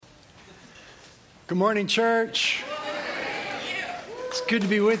Good morning, church. It's good to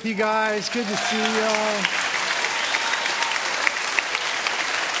be with you guys. Good to see you all.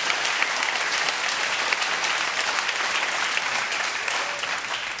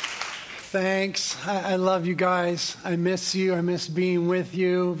 Thanks. I love you guys. I miss you. I miss being with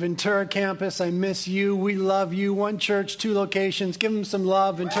you. Ventura campus, I miss you. We love you. One church, two locations. Give them some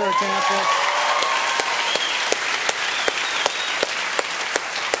love, Ventura campus.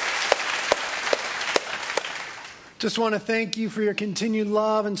 Just want to thank you for your continued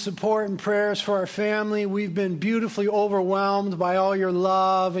love and support and prayers for our family. We've been beautifully overwhelmed by all your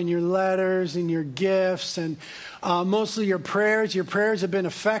love and your letters and your gifts and mostly your prayers. Your prayers have been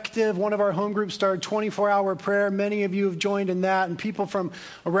effective. One of our home groups started 24-hour prayer. Many of you have joined in that, and people from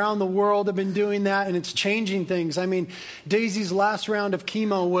around the world have been doing that, and it's changing things. I mean, Daisy's last round of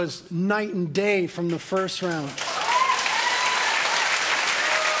chemo was night and day from the first round.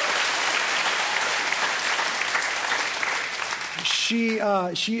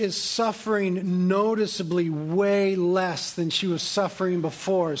 She is suffering noticeably way less than she was suffering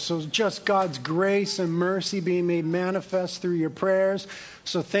before. So just God's grace and mercy being made manifest through your prayers.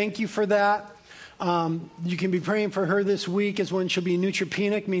 So thank you for that. You can be praying for her this week as when she'll be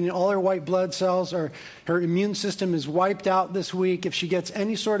neutropenic, meaning all her white blood cells or her immune system is wiped out this week. If she gets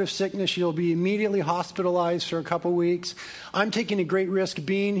any sort of sickness, she'll be immediately hospitalized for a couple weeks. I'm taking a great risk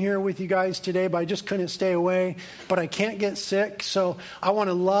being here with you guys today, but I just couldn't stay away. But I can't get sick, so I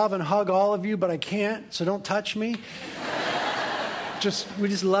want to love and hug all of you, but I can't, so don't touch me. We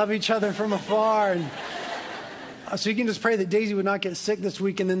just love each other from afar. And so you can just pray that Daisy would not get sick this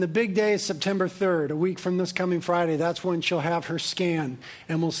week. And then the big day is September 3rd, a week from this coming Friday. That's when she'll have her scan.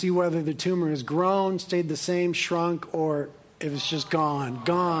 And we'll see whether the tumor has grown, stayed the same, shrunk, or if it's just gone.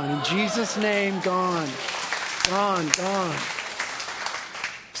 Gone. In Jesus' name, gone. Gone.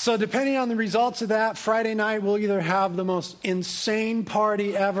 So depending on the results of that, Friday night we'll either have the most insane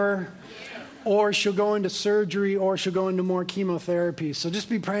party ever, or she'll go into surgery, or she'll go into more chemotherapy. So just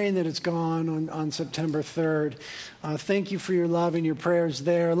be praying that it's gone on September 3rd. Thank you for your love and your prayers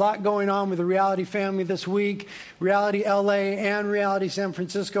there. A lot going on with the Reality family this week. Reality LA and Reality San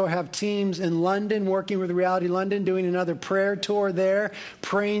Francisco have teams in London, working with Reality London, doing another prayer tour there,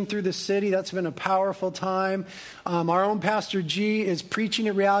 praying through the city. That's been a powerful time. Our own Pastor G is preaching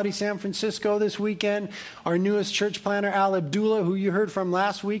at Reality San Francisco this weekend. Our newest church planner, Al Abdullah, who you heard from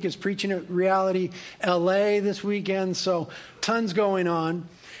last week, is preaching at Reality LA this weekend. So tons going on.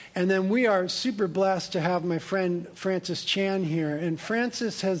 And then we are super blessed to have my friend Francis Chan here. And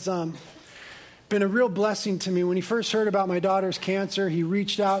Francis has been a real blessing to me. When he first heard about my daughter's cancer, he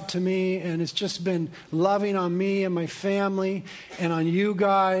reached out to me and has just been loving on me and my family and on you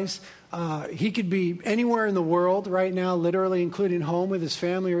guys. He could be anywhere in the world right now, literally including home with his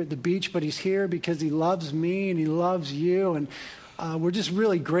family or at the beach, but he's here because he loves me and he loves you. And we're just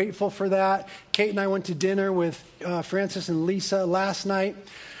really grateful for that. Kate and I went to dinner with Francis and Lisa last night.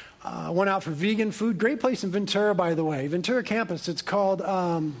 Went out for vegan food. Great place in Ventura, by the way. Ventura campus. It's called,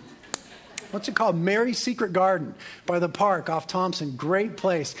 what's it called? Mary's Secret Garden by the park off Thompson. Great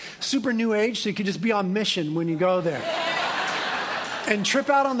place. Super new age, so you can just be on mission when you go there. And trip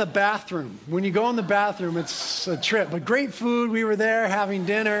out on the bathroom. When you go in the bathroom, it's a trip. But great food. We were there having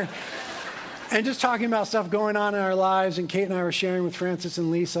dinner. And just talking about stuff going on in our lives. And Kate and I were sharing with Francis and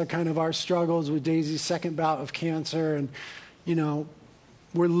Lisa kind of our struggles with Daisy's second bout of cancer. And, you know,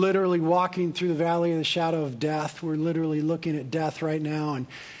 we're literally walking through the valley of the shadow of death. We're literally looking at death right now. And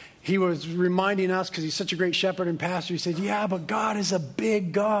he was reminding us, because he's such a great shepherd and pastor, he said, yeah, but God is a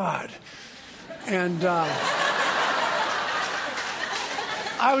big God. And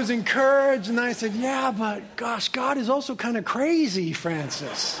I was encouraged, and I said, yeah, but gosh, God is also kind of crazy,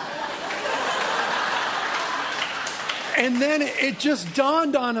 Francis. And then it just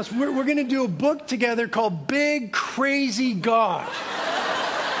dawned on us, we're going to do a book together called Big Crazy God.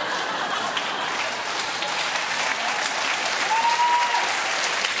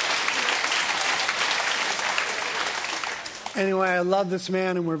 Anyway, I love this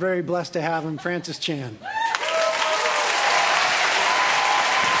man, and we're very blessed to have him, Francis Chan.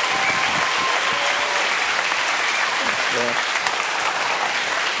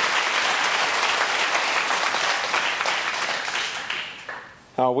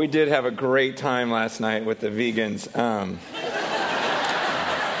 We did have a great time last night with the vegans.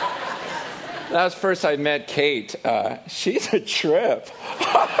 That was first I met Kate. She's a trip.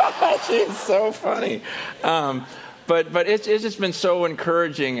 She's so funny. But it's just been so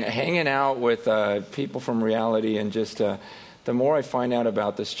encouraging hanging out with people from Reality and just the more I find out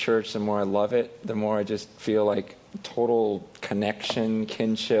about this church, the more I love it, the more I just feel like total connection,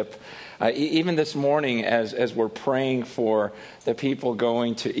 kinship. Even this morning, as we're praying for the people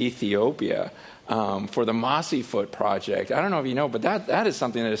going to Ethiopia, for the Mossy Foot Project. I don't know if you know, but that is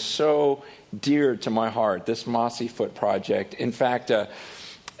something that is so dear to my heart, this Mossy Foot Project. In fact,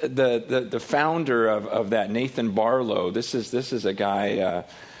 the founder of that, Nathan Barlow, this is a guy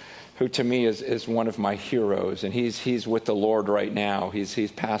who to me is one of my heroes, and he's with the Lord right now.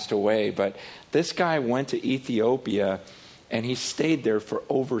 He's passed away, but this guy went to Ethiopia, and he stayed there for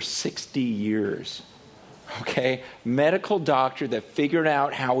over 60 years. Okay, medical doctor that figured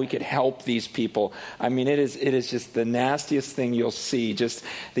out how we could help these people. I mean, it is just the nastiest thing you'll see. Just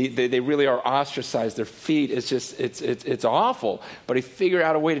they really are ostracized. Their feet, it's awful. But he figured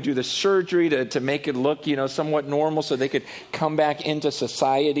out a way to do the surgery to make it look, somewhat normal, so they could come back into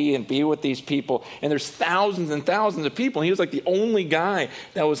society and be with these people. And there's thousands and thousands of people. And he was like the only guy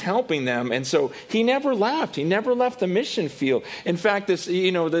that was helping them. And so he never left. He never left the mission field. In fact, this,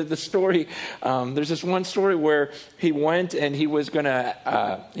 the story. There's this one story where he went and he was he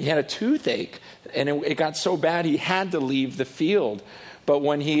had a toothache, and it got so bad he had to leave the field. But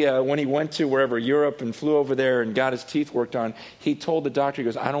when he went to wherever, Europe, and flew over there and got his teeth worked on, he told the doctor, he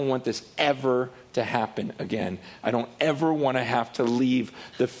goes, I don't want this ever to happen again. I don't ever want to have to leave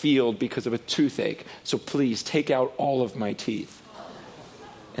the field because of a toothache. So please take out all of my teeth.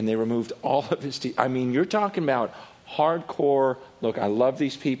 And they removed all of his teeth. I mean, you're talking about hardcore, look, I love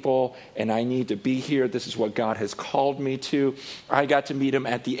these people, and I need to be here. This is what God has called me to. I got to meet him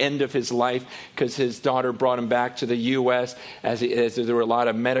at the end of his life because his daughter brought him back to the U.S. as there were a lot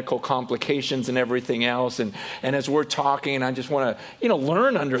of medical complications and everything else. And as we're talking, I just want to,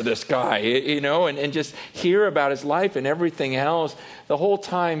 learn under this guy, and just hear about his life and everything else. The whole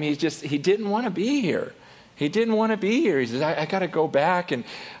time, he didn't want to be here. He didn't want to be here. He says, I got to go back. And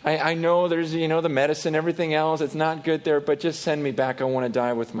I know there's, the medicine, everything else. It's not good there, but just send me back. I want to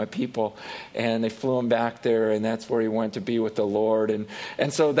die with my people. And they flew him back there, and that's where he went to be with the Lord.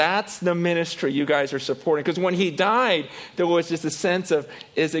 And so that's the ministry you guys are supporting. Because when he died, there was just a sense of,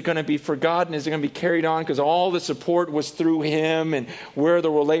 is it going to be forgotten? Is it going to be carried on? Because all the support was through him, and where the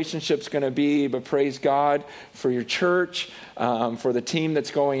relationship's going to be. But praise God for your church, for the team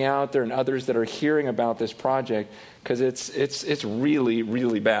that's going out there and others that are hearing about this project, because it's really,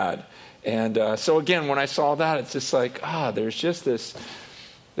 really bad. And so again, when I saw that, it's just like, there's just this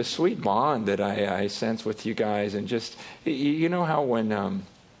sweet bond that I sense with you guys. And just, you know how when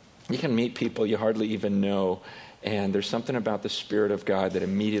you can meet people you hardly even know, and there's something about the Spirit of God that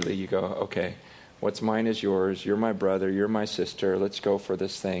immediately you go, okay, what's mine is yours. You're my brother. You're my sister. Let's go for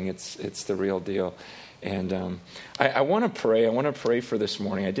this thing. It's the real deal. And I want to pray. I want to pray for this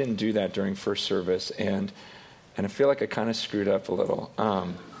morning. I didn't do that during first service, and I feel like I kind of screwed up a little.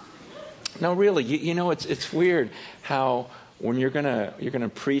 No, really, it's weird how when you're gonna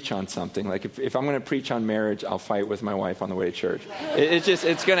preach on something, like if I'm gonna preach on marriage, I'll fight with my wife on the way to church.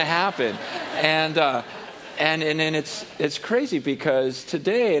 It's gonna happen, and then it's crazy because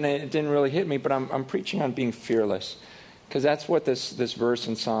today, and it didn't really hit me, but I'm preaching on being fearless. Because that's what this verse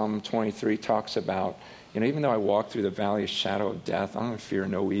in Psalm 23 talks about. Even though I walk through the valley of shadow of death, I'm going to fear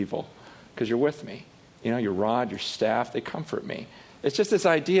no evil. Because you're with me. Your rod, your staff, they comfort me. It's just this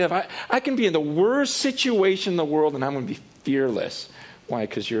idea of I can be in the worst situation in the world and I'm going to be fearless. Why?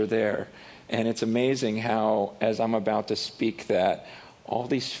 Because you're there. And it's amazing how, as I'm about to speak that, all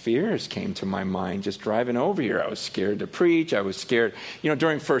these fears came to my mind just driving over here. I was scared to preach. I was scared.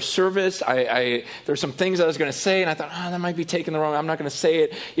 During first service, there were some things I was going to say, and I thought, that might be taken the wrong way. I'm not going to say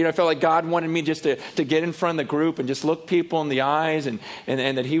it. I felt like God wanted me just to get in front of the group and just look people in the eyes, and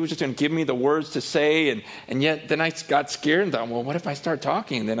that he was just going to give me the words to say. And yet then I got scared and thought, well, what if I start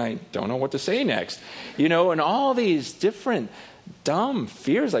talking? And then I don't know what to say next. And all these different dumb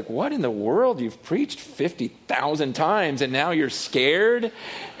fears, like what in the world? You've preached 50,000 times and now you're scared.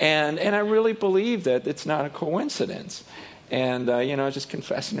 And I really believe that it's not a coincidence. And I was just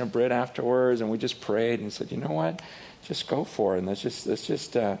confessing to Britt afterwards, and we just prayed and said, you know what, just go for it. And let's just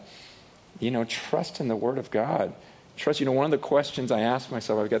trust in the Word of God. Trust. One of the questions I ask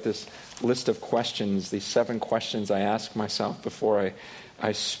myself, I've got this list of questions, these 7 questions I ask myself before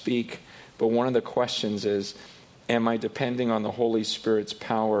I speak. But one of the questions is, am I depending on the Holy Spirit's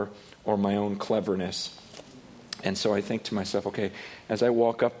power or my own cleverness? And so I think to myself, okay, as I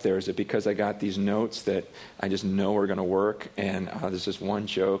walk up there, is it because I got these notes that I just know are going to work, and there's this one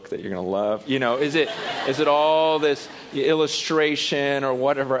joke that you're going to love? Is it all this illustration or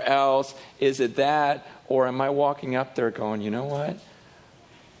whatever else? Is it that? Or am I walking up there going, you know what?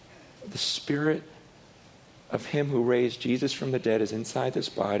 The Spirit of him who raised Jesus from the dead is inside this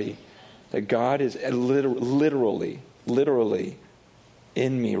body, that God is literally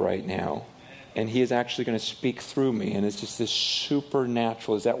in me right now. And he is actually going to speak through me. And it's just this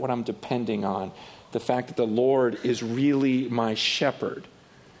supernatural. Is that what I'm depending on? The fact that the Lord is really my shepherd.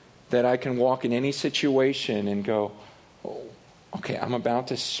 That I can walk in any situation and go, oh, okay, I'm about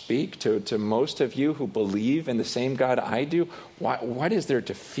to speak to most of you who believe in the same God I do. What is there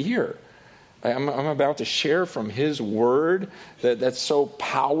to fear? I'm about to share from his word that's so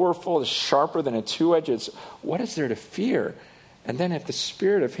powerful, sharper than a two-edged. What is there to fear? And then if the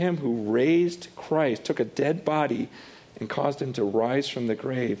spirit of him who raised Christ, took a dead body and caused him to rise from the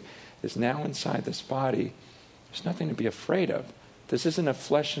grave, is now inside this body, there's nothing to be afraid of. This isn't a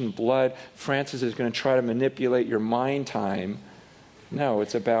flesh and blood, Francis is going to try to manipulate your mind time. No,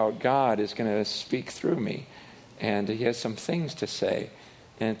 it's about God is going to speak through me. And he has some things to say.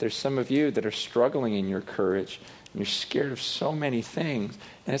 And if there's some of you that are struggling in your courage, and you're scared of so many things,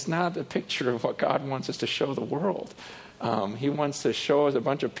 and it's not a picture of what God wants us to show the world. He wants to show us a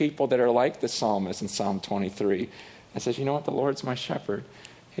bunch of people that are like the psalmist in Psalm 23. And says, you know what, the Lord's my shepherd.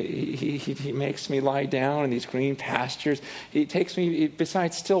 He makes me lie down in these green pastures. He takes me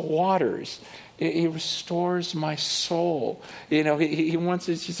beside still waters. He restores my soul. You know, he wants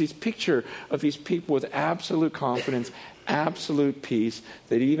us to see this picture of these people with absolute confidence, absolute peace,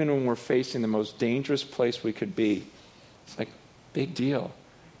 that even when we're facing the most dangerous place we could be, it's like, big deal.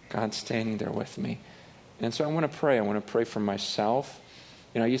 God's standing there with me. And so I want to pray. I want to pray for myself.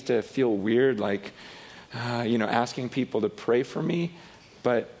 You know, I used to feel weird, like, asking people to pray for me.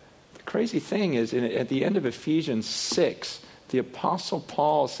 But the crazy thing is, at the end of Ephesians 6, the Apostle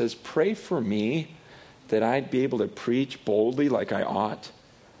Paul says, pray for me that I'd be able to preach boldly like I ought.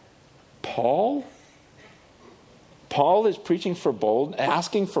 Paul is preaching for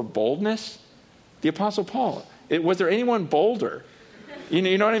asking for boldness? The Apostle Paul. Was there anyone bolder?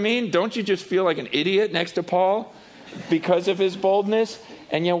 You know what I mean? Don't you just feel like an idiot next to Paul because of his boldness?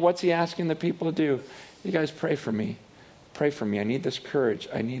 And what's he asking the people to do? You guys pray for me. Pray for me. I need this courage.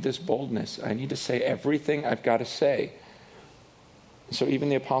 I need this boldness. I need to say everything I've got to say. So even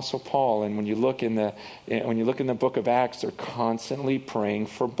the Apostle Paul, and when you look in the book of Acts, they're constantly praying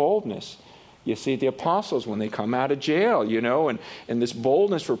for boldness. You see the apostles when they come out of jail, and this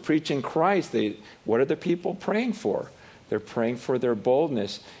boldness for preaching Christ. What are the people praying for? They're praying for their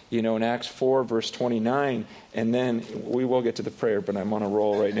boldness. In Acts 4, verse 29, and then we will get to the prayer, but I'm on a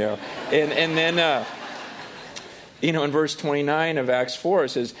roll right now. And then. In verse 29 of Acts 4, it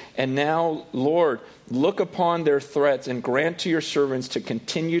says, and now, Lord, look upon their threats and grant to your servants to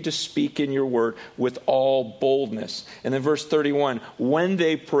continue to speak in your word with all boldness. And then verse 31, when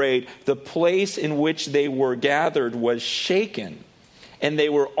they prayed, the place in which they were gathered was shaken, and they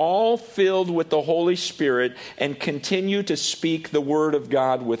were all filled with the Holy Spirit and continued to speak the word of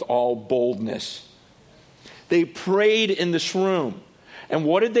God with all boldness. They prayed in this room. And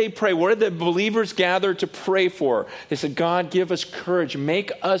what did they pray? What did the believers gather to pray for? They said, God, give us courage.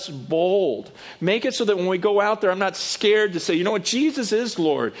 Make us bold. Make it so that when we go out there, I'm not scared to say, you know what? Jesus is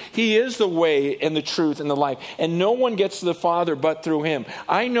Lord. He is the way and the truth and the life. And no one gets to the Father but through him.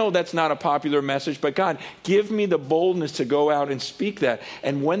 I know that's not a popular message, but God, give me the boldness to go out and speak that.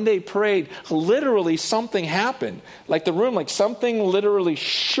 And when they prayed, literally something happened. Like the room, like something literally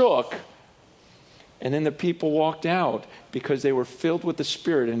shook. And then the people walked out because they were filled with the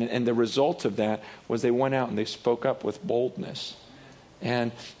Spirit. And the result of that was they went out and they spoke up with boldness.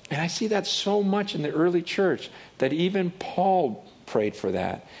 And I see that so much in the early church that even Paul prayed for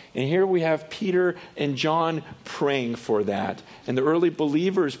that. And here we have Peter and John praying for that. And the early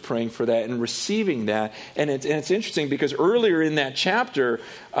believers praying for that and receiving that. And it's interesting because earlier in that chapter,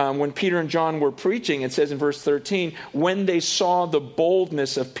 when Peter and John were preaching, it says in verse 13, when they saw the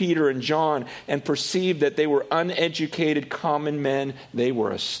boldness of Peter and John and perceived that they were uneducated common men, they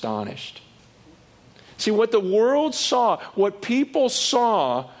were astonished. See, what the world saw, what people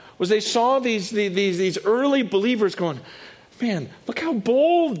saw, was they saw these early believers going, man, look how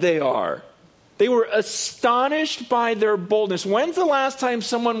bold they are. They were astonished by their boldness. When's the last time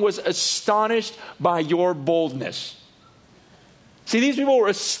someone was astonished by your boldness? See, these people were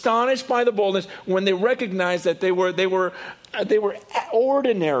astonished by the boldness when they recognized that they were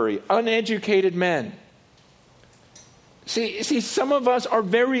ordinary, uneducated men. See, some of us are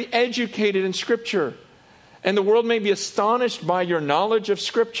very educated in Scripture, and the world may be astonished by your knowledge of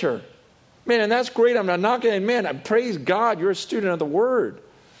Scripture. Man, and that's great. I'm not knocking it. Man, praise God, you're a student of the Word.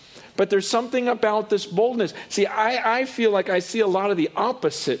 But there's something about this boldness. See, I feel like I see a lot of the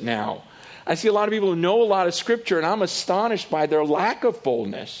opposite now. I see a lot of people who know a lot of Scripture, and I'm astonished by their lack of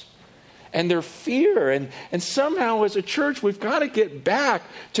boldness. and their fear. And somehow as a church, we've got to get back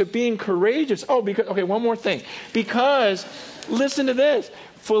to being courageous. One more thing. Because, listen to this.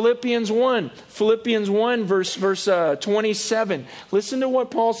 Philippians 1 verse 27. Listen to what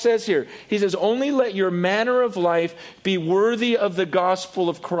Paul says here. He says, only let your manner of life be worthy of the gospel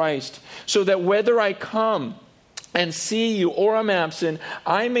of Christ, so that whether I come and see you or I'm absent,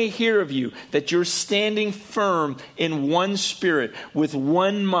 I may hear of you that you're standing firm in one spirit, with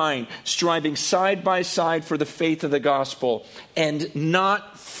one mind, striving side by side for the faith of the gospel, and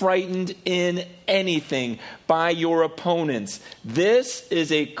not frightened in anything by your opponents. This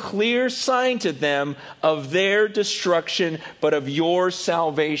is a clear sign to them of their destruction, but of your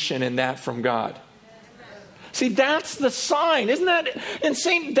salvation, and that from God. See, that's the sign. Isn't that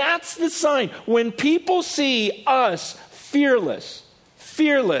insane? That's the sign. When people see us fearless,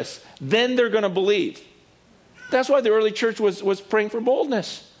 then they're going to believe. That's why the early church was praying for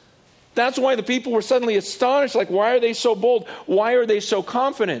boldness. That's why the people were suddenly astonished. Like, why are they so bold? Why are they so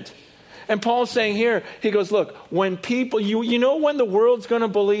confident? And Paul's saying here, he goes, look, when people, you know when the world's going to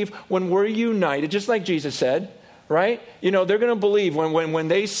believe? When we're united, just like Jesus said. Right? They're going to believe when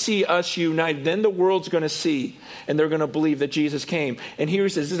they see us united, then the world's going to see, and they're going to believe that Jesus came. And here he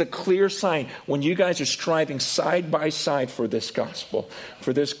says, this is a clear sign when you guys are striving side by side for this gospel,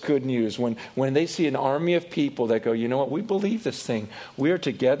 for this good news. When they see an army of people that go, you know what, we believe this thing. We are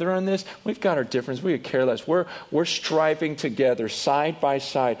together on this. We've got our difference. We could care less. We're striving together side by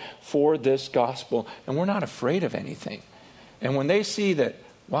side for this gospel, and we're not afraid of anything. And when they see that,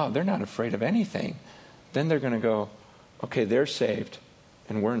 wow, they're not afraid of anything, then they're going to go, okay, they're saved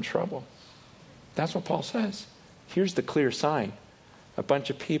and we're in trouble. That's what Paul says. Here's the clear sign. A bunch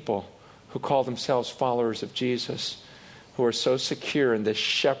of people who call themselves followers of Jesus, who are so secure in this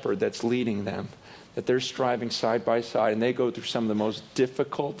shepherd that's leading them, that they're striving side by side, and they go through some of the most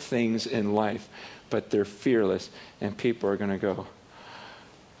difficult things in life, but they're fearless, and people are going to go,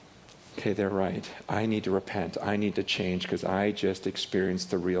 okay, they're right. I need to repent. I need to change because I just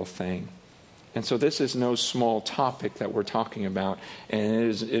experienced the real thing. And so this is no small topic that we're talking about,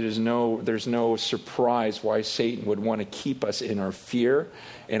 and there's no surprise why Satan would want to keep us in our fear,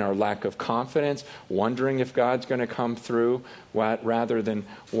 in our lack of confidence, wondering if God's going to come through, rather than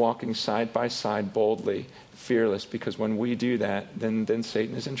walking side by side boldly, fearless. Because when we do that, then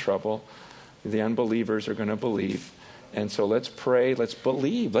Satan is in trouble. The unbelievers are going to believe. And so let's pray, let's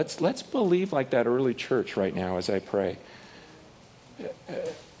believe. Let's believe like that early church right now as I pray.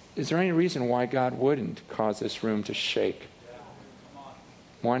 Is there any reason why God wouldn't cause this room to shake?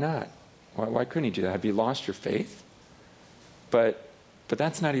 Why not? Why couldn't he do that? Have you lost your faith? But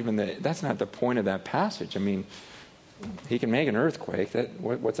that's not the point of that passage. I mean, he can make an earthquake.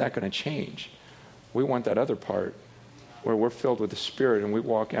 What's that going to change? We want that other part where we're filled with the Spirit and we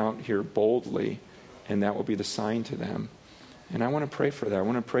walk out here boldly, and that will be the sign to them. And I want to pray for that. I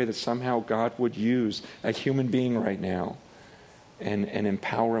want to pray that somehow God would use a human being right now and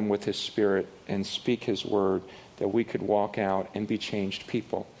empower him with his Spirit and speak his word, that we could walk out and be changed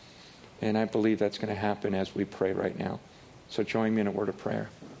people. And I believe that's going to happen as we pray right now. So join me in a word of prayer.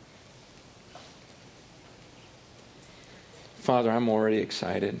 Father, I'm already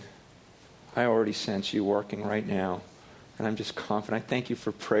excited. I already sense you working right now. And I'm just confident. I thank you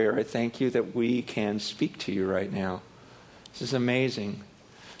for prayer. I thank you that we can speak to you right now. This is amazing.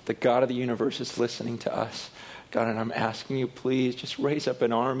 The God of the universe is listening to us. God, and I'm asking you, please, just raise up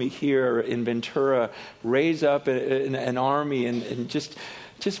an army here in Ventura. Raise up an army and just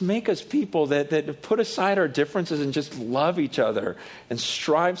make us people that put aside our differences and just love each other and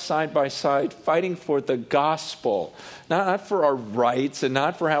strive side by side, fighting for the gospel. Not for our rights and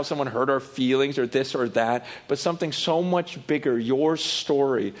not for how someone hurt our feelings or this or that, but something so much bigger, your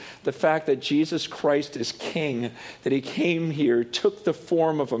story. The fact that Jesus Christ is King, that he came here, took the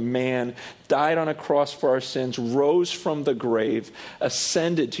form of a man, died on a cross for our sins, rose from the grave,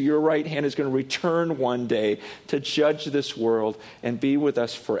 ascended to your right hand, is going to return one day to judge this world and be with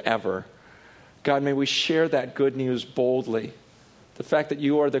us forever. God, may we share that good news boldly. The fact that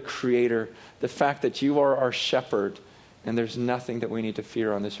you are the creator, the fact that you are our shepherd, and there's nothing that we need to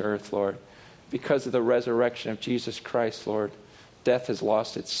fear on this earth, Lord. Because of the resurrection of Jesus Christ, Lord, death has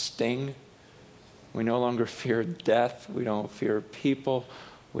lost its sting. We no longer fear death. We don't fear people.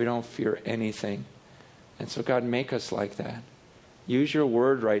 We don't fear anything. And so, God, make us like that. Use your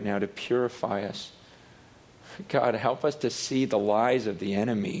word right now to purify us. God, help us to see the lies of the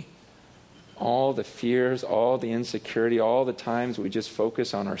enemy. All the fears, all the insecurity, all the times we just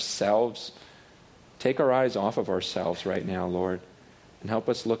focus on ourselves. Take our eyes off of ourselves right now, Lord, and help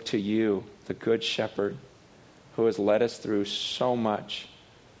us look to you, the good shepherd, who has led us through so much,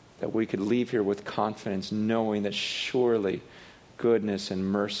 that we could leave here with confidence, knowing that surely goodness and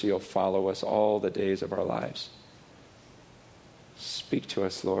mercy will follow us all the days of our lives. Speak to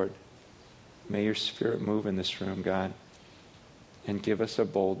us, Lord. May your Spirit move in this room, God, and give us a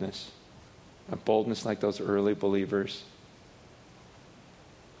boldness like those early believers.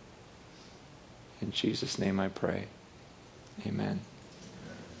 In Jesus' name I pray. Amen.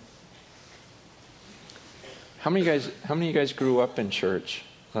 How many of you guys grew up in church?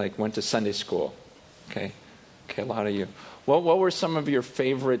 Like went to Sunday school? Okay, a lot of you. What were some of your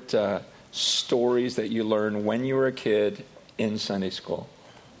favorite stories that you learned when you were a kid in Sunday school?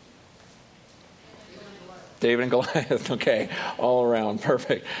 David and Goliath. Okay, all around,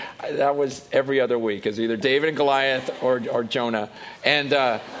 perfect. That was every other week. It's either David and Goliath or Jonah. And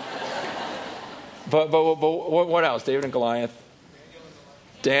but what else? David and Goliath.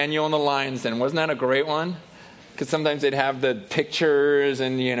 Daniel and the lions. Then wasn't that a great one? Because sometimes they'd have the pictures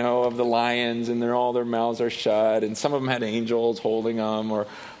and, of the lions and their mouths are shut. And some of them had angels holding them or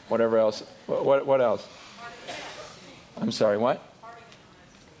whatever else. What else? I'm sorry, what?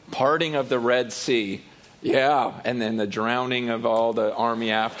 Parting of the Red Sea. Yeah. And then the drowning of all the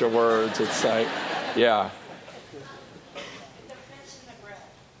army afterwards. It's like, yeah.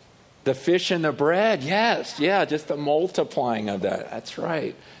 The fish and the bread. Yes. Yeah. Just the multiplying of that. That's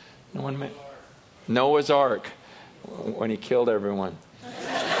right. Noah's Ark. When he killed everyone.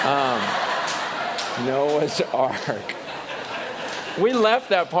 Noah's Ark. We left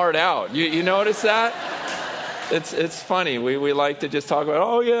that part out. You notice that? It's funny. We like to just talk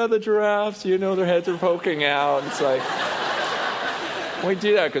about, the giraffes, their heads are poking out. It's like, we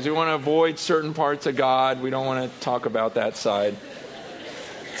do that because we want to avoid certain parts of God. We don't want to talk about that side.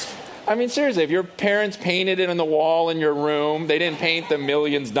 I mean, seriously, if your parents painted it on the wall in your room, they didn't paint the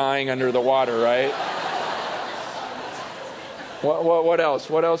millions dying under the water, right? What else?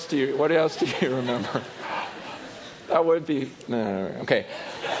 What else do you remember? That would be no. Okay.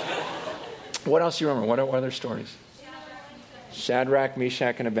 What else do you remember? What other stories? Shadrach,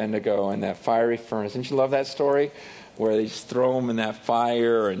 Meshach, and Abednego and that fiery furnace. Didn't you love that story? Where they just throw them in that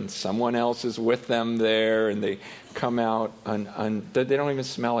fire and someone else is with them there and they come out they don't even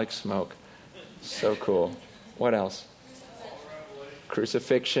smell like smoke. So cool. What else?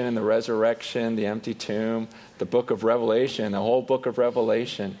 Crucifixion and the resurrection, the empty tomb, the book of Revelation, the whole book of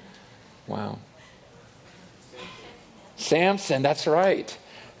Revelation. Wow. Samson, that's right.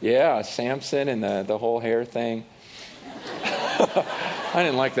 Yeah, Samson and the whole hair thing. I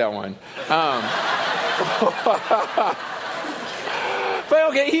didn't like that one. But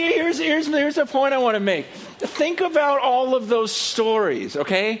okay, here's the point I want to make. Think about all of those stories,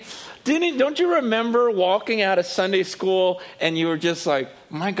 okay? Don't you remember walking out of Sunday school and you were just like,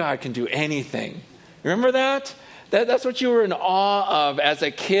 my God can do anything? Remember that? That's what you were in awe of as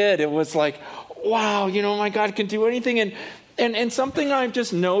a kid. It was like, wow, my God can do anything. And something I've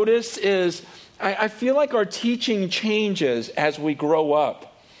just noticed is I feel like our teaching changes as we grow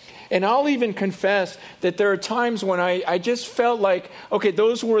up. And I'll even confess that there are times when I just felt like, okay,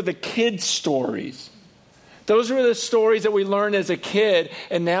 those were the kid stories. Those were the stories that we learned as a kid.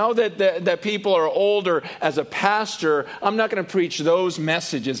 And now that people are older, as a pastor, I'm not going to preach those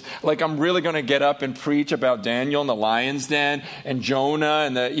messages. Like I'm really going to get up and preach about Daniel and the lion's den and Jonah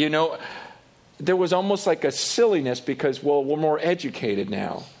and there was almost like a silliness because, we're more educated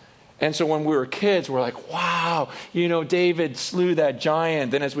now. And so when we were kids, we're like, wow, David slew that giant.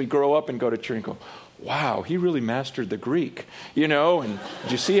 Then as we grow up and go to church and go, wow, he really mastered the Greek, and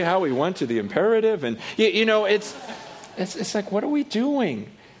did you see how he went to the imperative? And, it's like, what are we doing?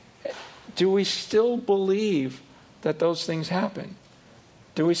 Do we still believe that those things happen?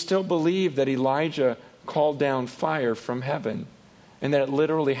 Do we still believe that Elijah called down fire from heaven and that it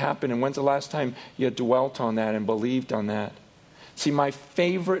literally happened? And when's the last time you dwelt on that and believed on that? See, my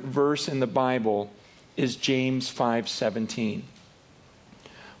favorite verse in the Bible is James 5:17.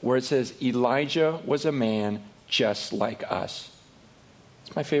 Where it says, Elijah was a man just like us.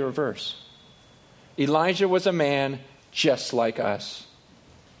 It's my favorite verse. Elijah was a man just like us.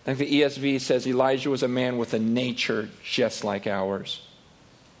 I think the ESV says Elijah was a man with a nature just like ours.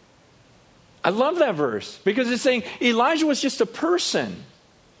 I love that verse because it's saying Elijah was just a person.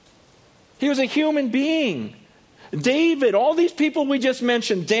 He was a human being. David, all these people we just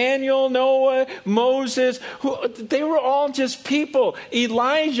mentioned, Daniel, Noah, Moses, they were all just people.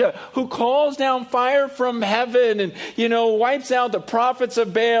 Elijah, who calls down fire from heaven and, wipes out the prophets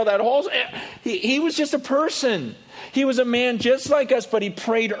of Baal, he was just a person. He was a man just like us, but he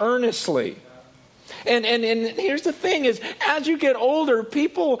prayed earnestly. And here's the thing is, as you get older,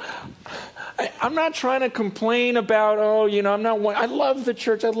 people, I'm not trying to complain about, I love the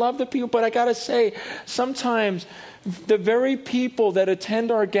church, I love the people, but I got to say, sometimes the very people that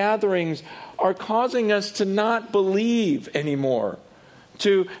attend our gatherings are causing us to not believe anymore.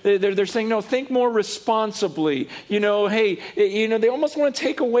 They're saying, no, think more responsibly. They almost want to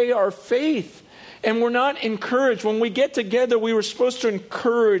take away our faith. And we're not encouraged. When we get together, we were supposed to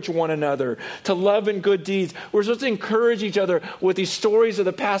encourage one another to love and good deeds. We're supposed to encourage each other with these stories of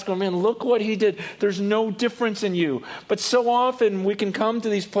the past. Going, man, look what he did. There's no difference in you. But so often we can come to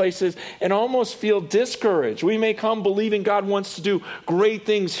these places and almost feel discouraged. We may come believing God wants to do great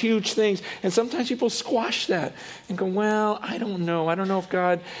things, huge things. And sometimes people squash that and go, well, I don't know. I don't know if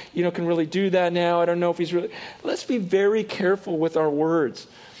God, can really do that now. I don't know if he's really. Let's be very careful with our words.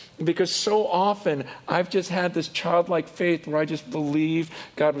 Because so often I've just had this childlike faith where I just believed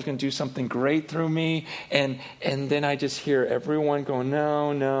God was going to do something great through me. And then I just hear everyone going,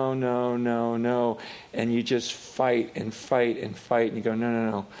 no, no, no, no, no. And you just fight and fight and fight. And you go,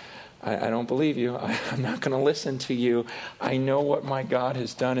 no. I don't believe you. I'm not going to listen to you. I know what my God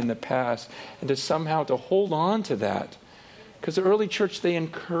has done in the past. And to hold on to that. Because the early church, they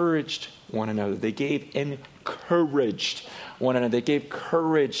encouraged one another. They encouraged one another. They gave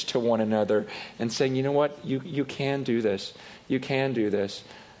courage to one another and saying, you know what, you can do this. You can do this.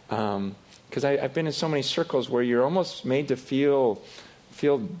 Because I've been in so many circles where you're almost made to feel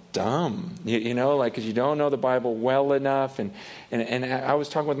dumb, because you don't know the Bible well enough. And I was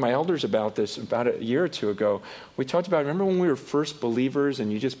talking with my elders about this about a year or two ago. We talked about, remember when we were first believers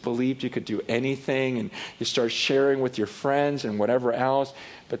and you just believed you could do anything and you start sharing with your friends and whatever else.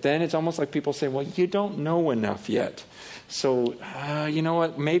 But then it's almost like people say, well, you don't know enough yet. So, you know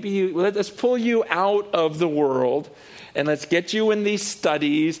what, let's pull you out of the world and let's get you in these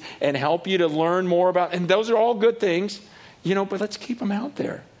studies and help you to learn more about, and those are all good things. But let's keep them out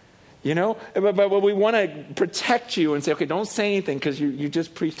there, But we want to protect you and say, okay, don't say anything because you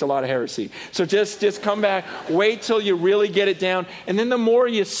just preached a lot of heresy. So just come back, wait till you really get it down. And then the more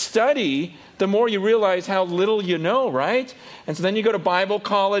you study, the more you realize how little you know, right? And so then you go to Bible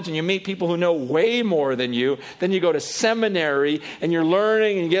college and you meet people who know way more than you. Then you go to seminary and you're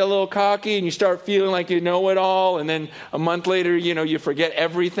learning and you get a little cocky and you start feeling like you know it all. And then a month later, you forget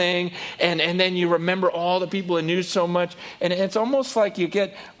everything. And then you remember all the people that knew so much. And it's almost like you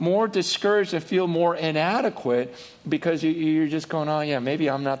get more discouraged and feel more inadequate because you're just going, oh yeah, maybe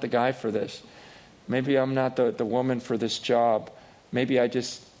I'm not the guy for this. Maybe I'm not the woman for this job. Maybe I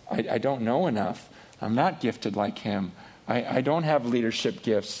don't know enough. I'm not gifted like him. I don't have leadership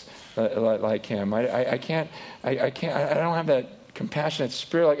gifts like him. I don't have that compassionate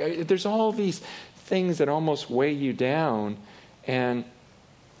spirit. There's all these things that almost weigh you down, and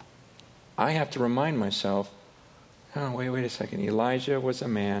I have to remind myself, wait a second. Elijah was a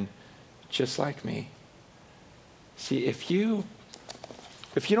man just like me. See, if you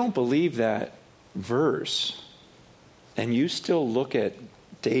don't believe that verse, and you still look at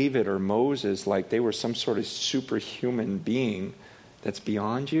David or Moses like they were some sort of superhuman being that's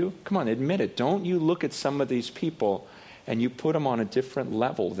beyond you, come on, admit it. Don't you look at some of these people and you put them on a different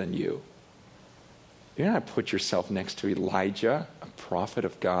level than you. You're not put yourself next to Elijah, a prophet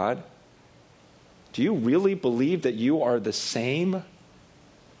of God. Do you really believe that you are the same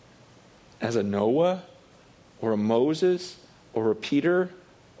as a Noah or a Moses or a Peter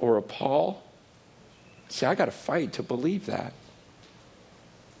or a Paul? See, I got to fight to believe that.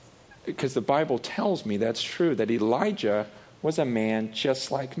 Because the Bible tells me that's true, that Elijah was a man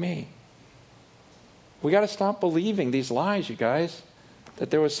just like me. We got to stop believing these lies, you guys, that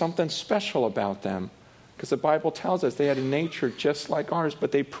there was something special about them. Because the Bible tells us they had a nature just like ours,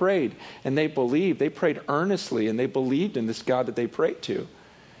 but they prayed and they believed. They prayed earnestly and they believed in this God that they prayed to.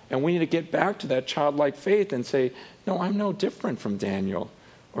 And we need to get back to that childlike faith and say, no, I'm no different from Daniel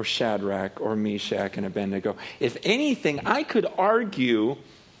or Shadrach or Meshach and Abednego. If anything, I could argue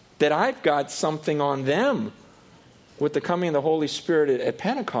that I've got something on them with the coming of the Holy Spirit at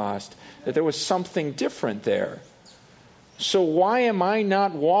Pentecost, that there was something different there. So why am I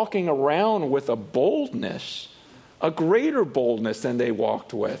not walking around with a boldness, a greater boldness than they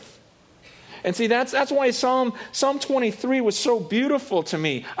walked with? And see, that's why Psalm 23 was so beautiful to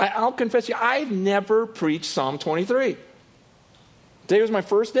me. I'll confess to you, I've never preached Psalm 23. Today was my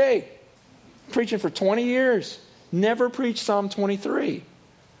first day. Preaching for 20 years. Never preached Psalm 23.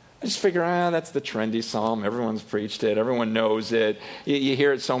 I just figure, that's the trendy psalm. Everyone's preached it. Everyone knows it. You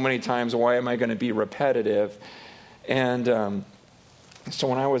hear it so many times. Why am I going to be repetitive? And so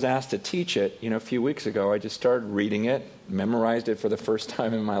when I was asked to teach it, a few weeks ago, I just started reading it, memorized it for the first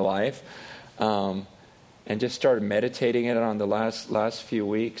time in my life, and just started meditating it on the last few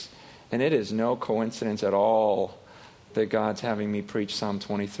weeks. And it is no coincidence at all that God's having me preach Psalm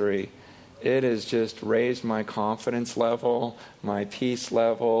 23. It has just raised my confidence level, my peace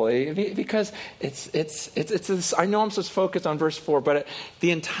level, because it's I know I'm supposed to focus on verse 4, but the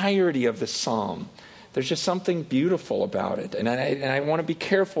entirety of the psalm, there's just something beautiful about it. And I want to be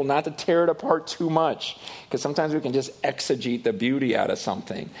careful not to tear it apart too much, because sometimes we can just exegete the beauty out of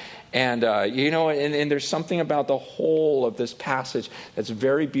something. And, and there's something about the whole of this passage that's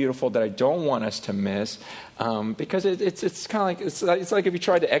very beautiful that I don't want us to miss, because it's kind of like, it's like if you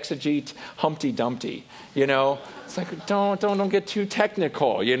tried to exegete Humpty Dumpty, It's like, don't get too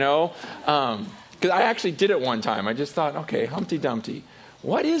technical, Because I actually did it one time. I just thought, okay, Humpty Dumpty.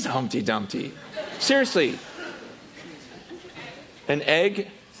 What is Humpty Dumpty? Seriously. An egg?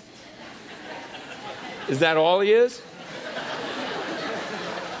 Is that all he is?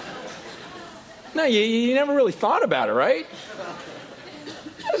 No, you never really thought about it, right?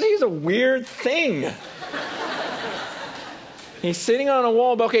 He's a weird thing. He's sitting on a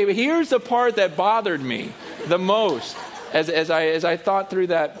wall. Okay, but here's the part that bothered me the most as I thought through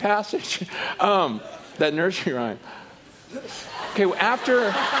that passage, that nursery rhyme. Okay,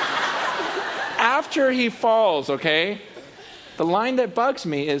 after he falls, okay, the line that bugs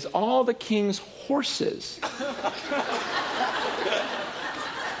me is all the king's horses.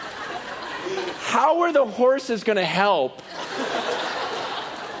 How are the horses going to help?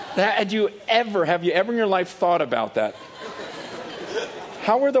 Have you ever in your life thought about that?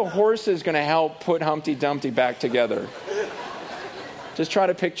 How are the horses going to help put Humpty Dumpty back together? Just try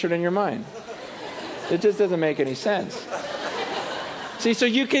to picture it in your mind. It just doesn't make any sense. See, so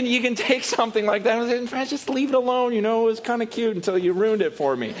you can take something like that and say, just leave it alone. It was kind of cute until you ruined it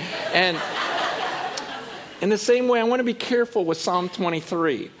for me. And in the same way, I want to be careful with Psalm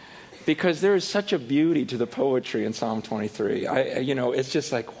 23, because there is such a beauty to the poetry in Psalm 23. It's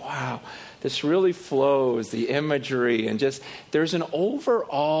just like, wow, this really flows, the imagery, and just there's an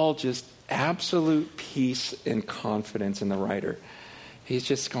overall just absolute peace and confidence in the writer. He's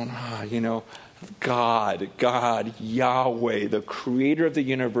just going, God, Yahweh, the creator of the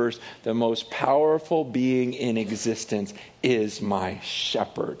universe, the most powerful being in existence, is my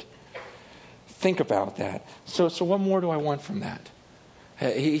shepherd. Think about that. So what more do I want from that?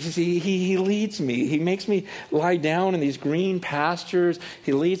 He leads me. He makes me lie down in these green pastures.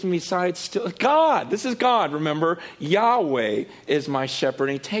 He leads me beside still. God, this is God, remember? Yahweh is my shepherd.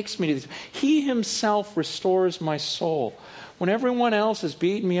 And he takes me to these. He himself restores my soul. When everyone else is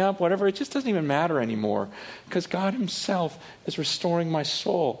beating me up, whatever, it just doesn't even matter anymore, because God himself is restoring my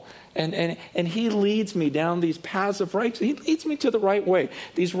soul. And he leads me down these paths of righteousness. He leads me to the right way.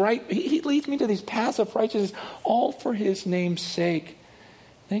 He leads me to these paths of righteousness, all for his name's sake.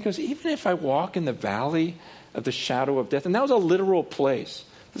 And he goes, even if I walk in the valley of the shadow of death, and that was a literal place.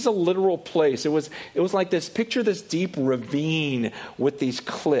 This is a literal place. It was like this, picture this deep ravine with these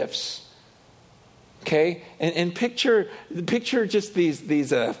cliffs. Okay, and picture just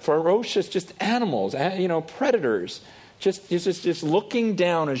these ferocious just animals, predators, just looking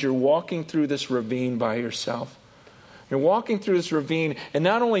down as you're walking through this ravine by yourself. You're walking through this ravine, and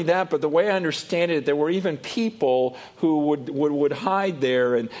not only that, but the way I understand it, there were even people who would hide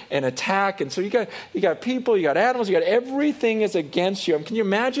there and attack. And so you got people, you got animals, you got everything is against you. Can you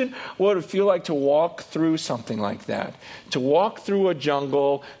imagine what it would feel like to walk through something like that? To walk through a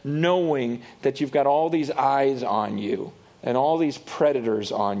jungle knowing that you've got all these eyes on you and all these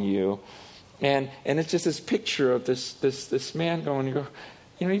predators on you. And it's just this picture of this man going,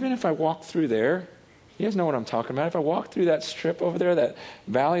 even if I walk through there, you guys know what I'm talking about. If I walk through that strip over there, that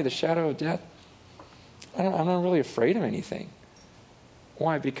valley of the shadow of death, I'm not really afraid of anything.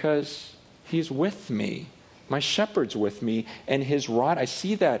 Why? Because he's with me. My shepherd's with me, and his rod, I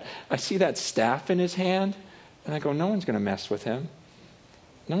see that staff in his hand, and I go, no one's going to mess with him.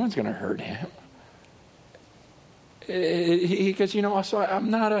 No one's going to hurt him. He goes, so I'm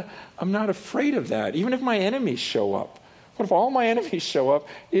not afraid of that. Even if my enemies show up. What if all my enemies show up?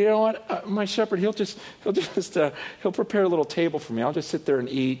 You know what? My shepherd, he'll prepare a little table for me. I'll just sit there and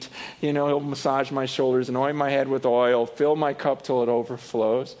eat. He'll massage my shoulders, anoint my head with oil, fill my cup till it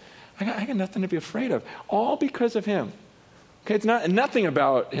overflows. I got nothing to be afraid of. All because of him. Okay, it's nothing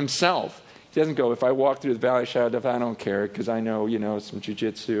about himself. He doesn't go, if I walk through the valley of shadow of death, I don't care, because I know, some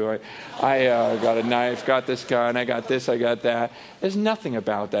jiu-jitsu. I got a knife, got this gun, I got this, I got that. There's nothing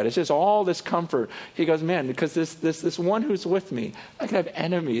about that. It's just all this comfort. He goes, man, because this one who's with me, I could have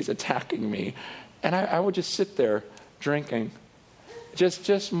enemies attacking me. And I would just sit there drinking,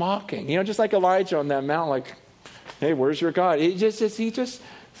 just mocking. Just like Elijah on that mountain, like, hey, where's your God? He just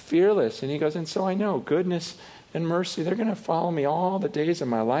fearless. And he goes, and so I know goodness and mercy, they're going to follow me all the days of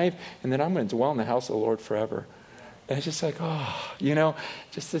my life, and then I'm going to dwell in the house of the Lord forever. And it's just like,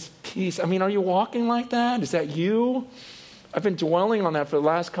 just this peace. I mean, are you walking like that? Is that you? I've been dwelling on that for the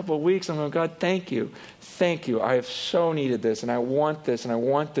last couple of weeks. I'm going, God, thank you. Thank you. I have so needed this, and I want this, and I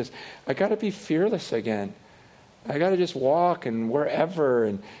want this. I got to be fearless again. I got to just walk and wherever.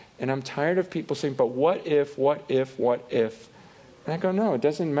 And I'm tired of people saying, but what if? And I go, no, it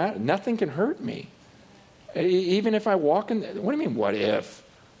doesn't matter. Nothing can hurt me. Even if I walk in, what do you mean, what if?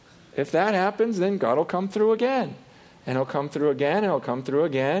 If that happens, then God will come through again. And he'll come through again, and he'll come through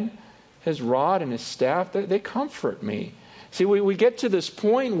again. His rod and his staff, they comfort me. See, we get to this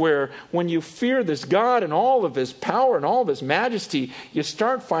point where when you fear this God and all of his power and all of his majesty, you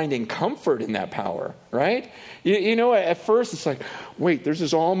start finding comfort in that power, right? You know, at first it's like, wait, there's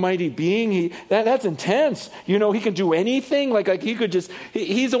this almighty being. That's intense. You know, he can do anything. Like he could just,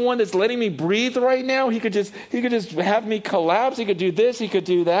 he's the one that's letting me breathe right now. He could just have me collapse. He could do this. He could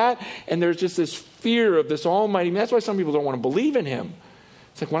do that. And there's just this fear of this almighty. That's why some people don't want to believe in him.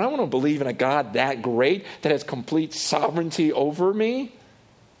 It's like, when I want to believe in a God that great, that has complete sovereignty over me.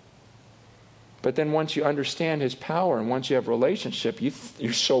 But then once you understand his power and once you have a relationship,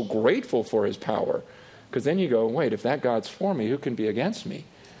 you're so grateful for his power. Because then you go, wait, if that God's for me, who can be against me?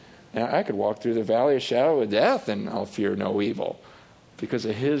 And I could walk through the valley of shadow of death and I'll fear no evil. Because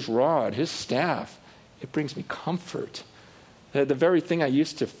of his rod, his staff, it brings me comfort. The very thing I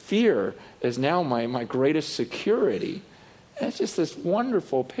used to fear is now my greatest security. And it's just this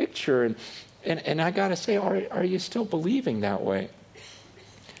wonderful picture. And I got to say, are you still believing that way?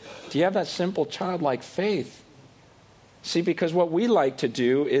 Do you have that simple childlike faith? See, because what we like to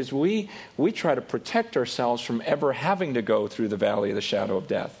do is we try to protect ourselves from ever having to go through the valley of the shadow of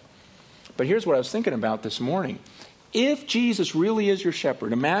death. But here's what I was thinking about this morning. If Jesus really is your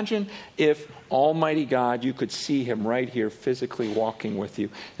shepherd, imagine if Almighty God, you could see him right here physically walking with you.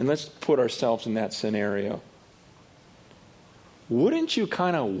 And let's put ourselves in that scenario. Wouldn't you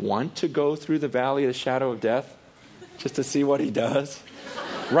kind of want to go through the valley of the shadow of death just to see what he does?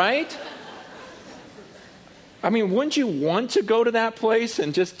 Right? I mean, wouldn't you want to go to that place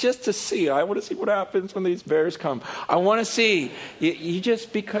and just to see? I want to see what happens when these bears come. I want to see. You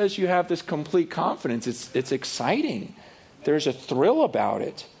just, because you have this complete confidence, it's exciting. There's a thrill about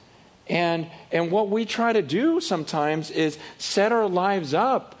it. And what we try to do sometimes is set our lives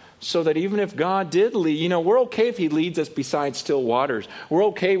up so that even if God did lead, we're okay if he leads us beside still waters. We're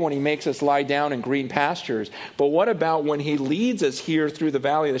okay when he makes us lie down in green pastures. But what about when he leads us here through the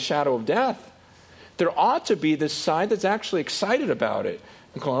valley of the shadow of death? There ought to be this side that's actually excited about it.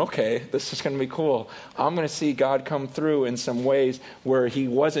 I'm going, okay, this is going to be cool. I'm going to see God come through in some ways where he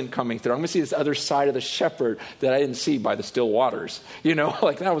wasn't coming through. I'm going to see this other side of the shepherd that I didn't see by the still waters.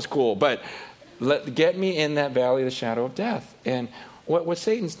 Like that was cool. But get me in that valley of the shadow of death. And what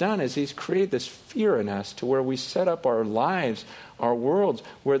Satan's done is he's created this fear in us to where we set up our lives, our worlds,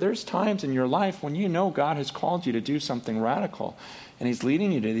 where there's times in your life when God has called you to do something radical. And he's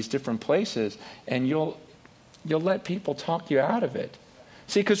leading you to these different places, and you'll let people talk you out of it.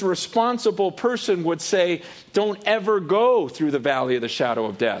 See, because a responsible person would say, don't ever go through the valley of the shadow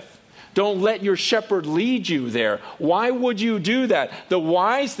of death. Don't let your shepherd lead you there. Why would you do that? The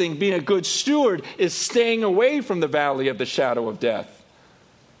wise thing, being a good steward, is staying away from the valley of the shadow of death.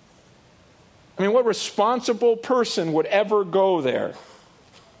 I mean, what responsible person would ever go there?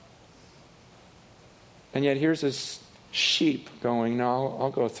 And yet here's this sheep going, no,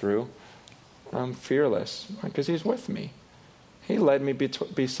 I'll go through. I'm fearless because he's with me. He led me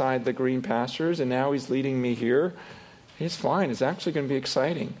beside the green pastures, and now he's leading me here. He's fine. It's actually going to be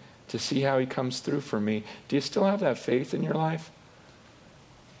exciting to see how he comes through for me. Do you still have that faith in your life?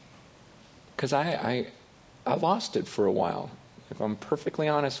 Because I lost it for a while. If I'm perfectly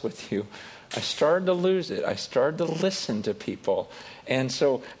honest with you, I started to lose it. I started to listen to people. And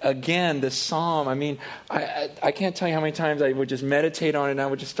so, again, this psalm, I mean, I can't tell you how many times I would just meditate on it and I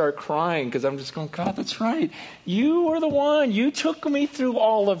would just start crying because I'm just going, God, that's right. You are the one. You took me through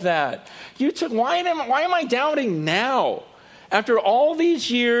all of that. Why am I doubting now? After all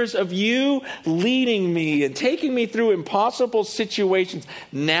these years of you leading me and taking me through impossible situations,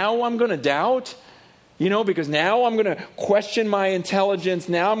 now I'm going to doubt? Because now I'm going to question my intelligence.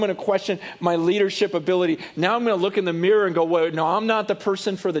 Now I'm going to question my leadership ability. Now I'm going to look in the mirror and go, well, no, I'm not the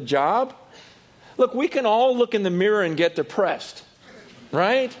person for the job. Look, we can all look in the mirror and get depressed,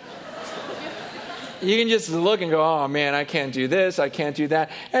 right? You can just look and go, oh man, I can't do this, I can't do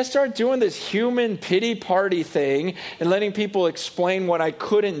that. And I start doing this human pity party thing and letting people explain what I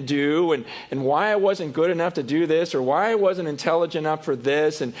couldn't do and why I wasn't good enough to do this or why I wasn't intelligent enough for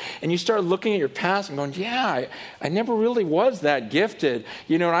this. And you start looking at your past and going, yeah, I never really was that gifted.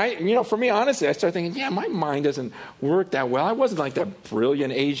 And for me, honestly, I started thinking, yeah, my mind doesn't work that well. I wasn't like that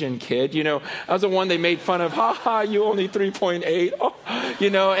brilliant Asian kid. I was the one they made fun of. Ha ha, you only 3.8. Oh,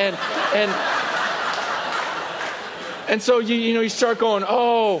 and so you start going,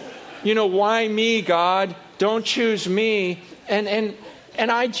 oh, why me, God? Don't choose me. And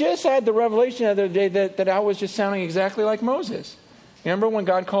I just had the revelation the other day that I was just sounding exactly like Moses. Remember when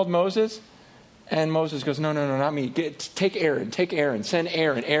God called Moses? And Moses goes, no, not me. Take Aaron. Send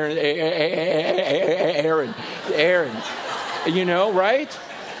Aaron. Right?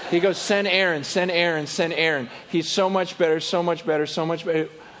 He goes, send Aaron. He's so much better.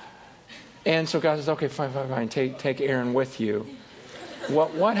 And so God says, okay, fine. Take Aaron with you.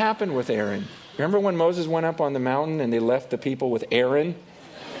 What happened with Aaron? Remember when Moses went up on the mountain and they left the people with Aaron?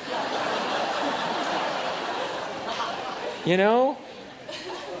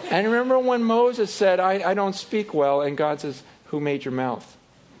 And remember when Moses said, I don't speak well, and God says, who made your mouth?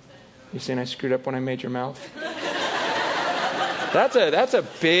 You saying I screwed up when I made your mouth? That's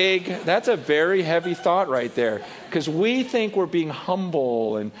a very heavy thought right there. Because we think we're being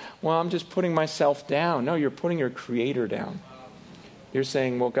humble and, I'm just putting myself down. No, you're putting your Creator down. You're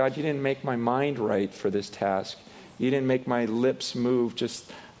saying, well, God, you didn't make my mind right for this task. You didn't make my lips move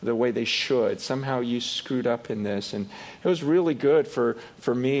just the way they should. Somehow you screwed up in this. And it was really good for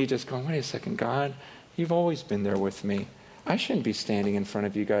me just going, wait a second, God, you've always been there with me. I shouldn't be standing in front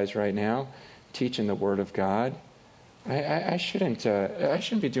of you guys right now teaching the Word of God. I shouldn't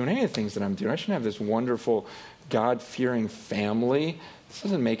be doing any of the things that I'm doing. I shouldn't have this wonderful God-fearing family. This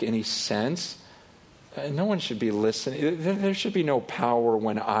doesn't make any sense. No one should be listening. There should be no power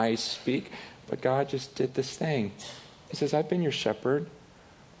when I speak. But God just did this thing. He says, I've been your shepherd.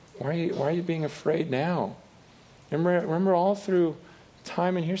 Why are you being afraid now? Remember all through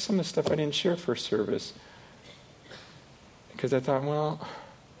time, and here's some of the stuff I didn't share first service. Because I thought,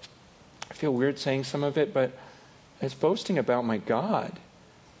 I feel weird saying some of it, but it's boasting about my God.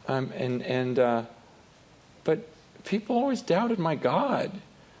 But people always doubted my God.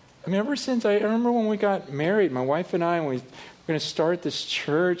 I mean, ever since I remember when we got married, my wife and I, and we were going to start this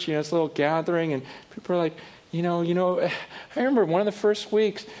church, this little gathering, and people were like, I remember one of the first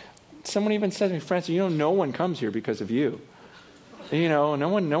weeks, someone even said to me, Francis, no one comes here because of you. No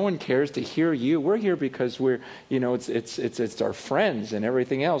one cares to hear you. We're here because we're, it's our friends and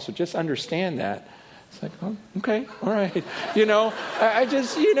everything else. So just understand that. It's like, oh, okay, all right. I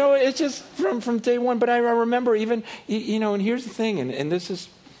just, it's just from day one. But I remember even, and here's the thing, and this is,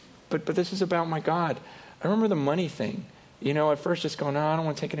 but this is about my God. I remember the money thing. At first just going, no, I don't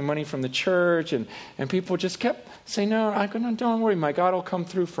want to take any money from the church. And people just kept saying, no, don't worry, my God will come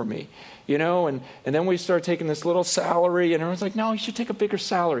through for me. And then we started taking this little salary, and everyone's like, no, you should take a bigger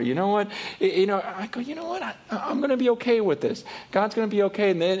salary. You know what? I go, you know what? I'm going to be okay with this. God's going to be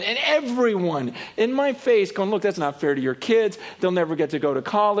okay. And everyone in my face going, look, that's not fair to your kids. They'll never get to go to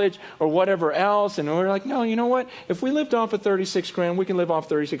college or whatever else. And we're like, no, you know what? If we lived off of 36 grand, we can live off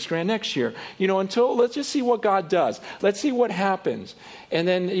 36 grand next year. Until let's just see what God does. Let's see what happens. And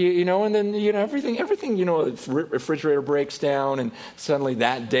then, everything, the refrigerator breaks down, and suddenly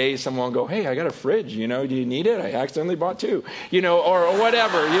that day someone will go, hey, I got a fridge, do you need it? I accidentally bought two, or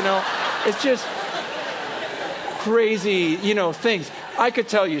whatever, It's just crazy, things. I could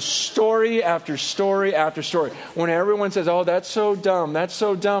tell you story after story after story. When everyone says, oh, that's so dumb.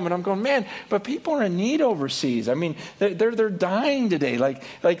 And I'm going, man, but people are in need overseas. I mean, they're dying today. Like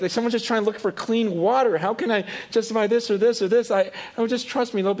someone's just trying to look for clean water. How can I justify this or this or this? I just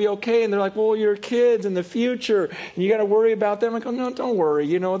trust me, they'll be okay. And they're like, well, your kids in the future, and you got to worry about them. I go, no, don't worry.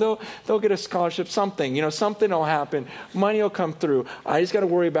 They'll get a scholarship, something. Something will happen. Money will come through. I just got to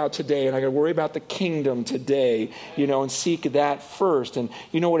worry about today, and I got to worry about the kingdom today, and seek that first. And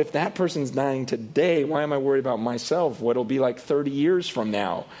you know what? If that person's dying today, why am I worried about myself? What it'll be like 30 years from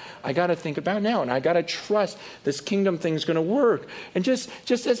now? I got to think about now, and I got to trust this kingdom thing's going to work. And just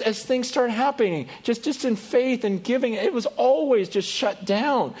as things start happening, just in faith and giving, it was always just shut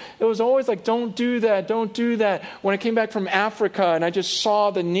down. It was always like, don't do that. When I came back from Africa and I just saw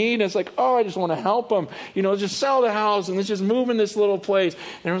the need, and it's like, oh, I just want to help them. Let's just sell the house and let's just move in this little place.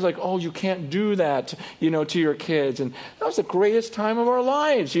 And it was like, oh, you can't do that, to your kids. And that was the greatest time time of our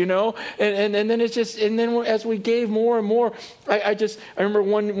lives, And then it's just, and then as we gave more and more, I remember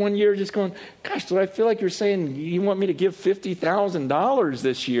one year just going, gosh, do I feel like you're saying you want me to give $50,000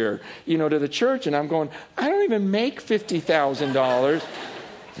 this year, to the church? And I'm going, I don't even make $50,000.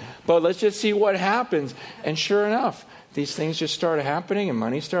 But let's just see what happens. And sure enough, these things just started happening and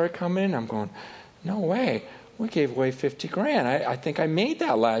money started coming in. I'm going, no way. We gave away $50,000. I think I made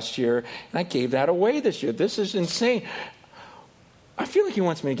that last year, and I gave that away this year. This is insane. I feel like he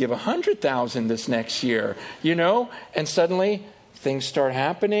wants me to give $100,000 this next year, And suddenly things start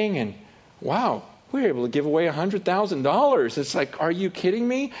happening, and wow, we were able to give away $100,000. It's like, are you kidding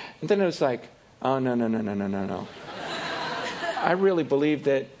me? And then it was like, oh, no. I really believe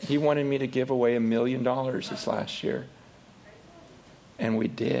that he wanted me to give away $1 million this last year. And we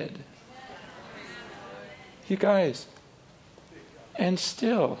did. You guys. And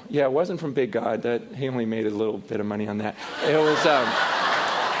still, it wasn't from Big God. That he only made a little bit of money on that. It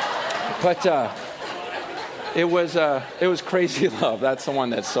was, it was Crazy Love. That's the one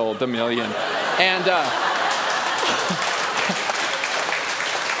that sold the $1 million. And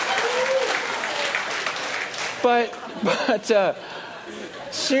But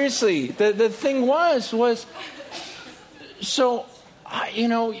seriously, the thing was so,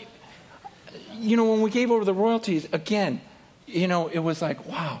 when we gave over the royalties, again, it was like,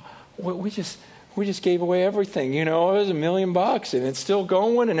 wow, we just gave away everything. It was $1 million and it's still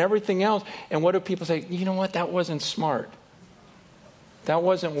going and everything else. And what do people say? You know what? That wasn't smart. That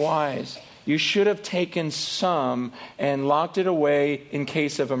wasn't wise. You should have taken some and locked it away in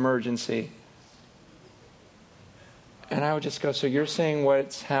case of emergency. And I would just go, so you're saying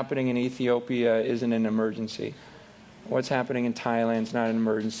what's happening in Ethiopia isn't an emergency? What's happening in Thailand is not an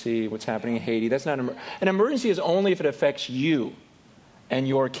emergency. What's happening in Haiti, that's not an emergency is only if it affects you and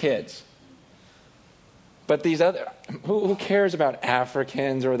your kids. But these other, who cares about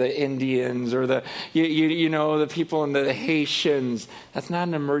Africans or the Indians or the, the people in the Haitians? That's not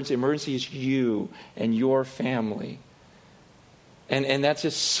an emergency. Emergency is you and your family. And that's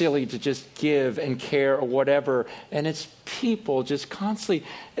just silly to just give and care or whatever. And it's people just constantly,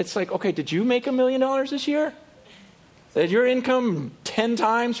 it's like, okay, did you make $1 million this year? Is your income 10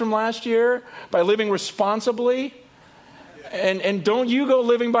 times from last year by living responsibly? And don't you go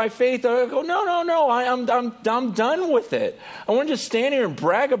living by faith? I go, no, I'm done with it. I want to just stand here and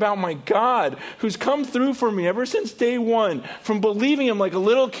brag about my God who's come through for me ever since day one, from believing him like a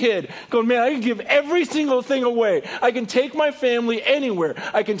little kid, going, man, I can give every single thing away. I can take my family anywhere.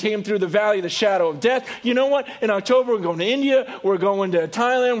 I can take them through the valley of the shadow of death. You know what? In October, we're going to India. We're going to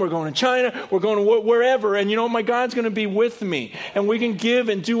Thailand. We're going to China. We're going to wherever. And my God's going to be with me. And we can give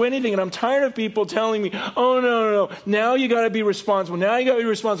and do anything. And I'm tired of people telling me, oh, no. Now you got to be responsible. Now you got to be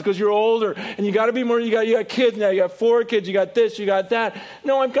responsible because you're older and you got to be more. You got kids now. You got 4 kids. You got this. You got that.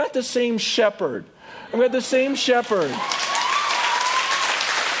 No, I've got the same shepherd. I've got the same shepherd.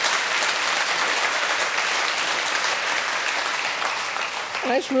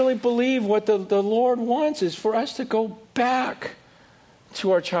 And I just really believe what the Lord wants is for us to go back to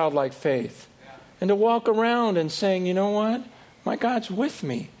our childlike faith and to walk around and saying, you know what? My God's with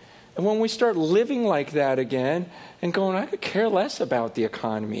me. And when we start living like that again and going, I could care less about the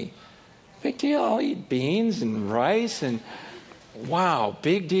economy. Big deal. I'll eat beans and rice and wow,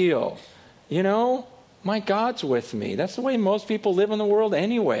 big deal. My God's with me. That's the way most people live in the world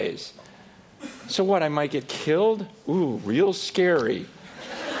anyways. So what, I might get killed? Ooh, real scary.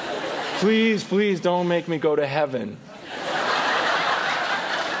 Please don't make me go to heaven.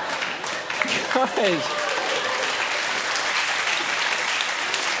 Guys.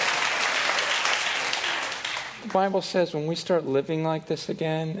 The Bible says when we start living like this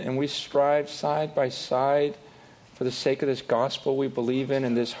again and we strive side by side for the sake of this gospel we believe in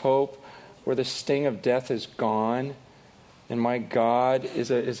and this hope where the sting of death is gone and my God is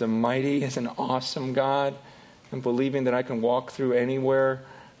an awesome God, and believing that I can walk through anywhere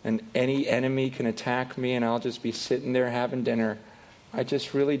and any enemy can attack me and I'll just be sitting there having dinner, I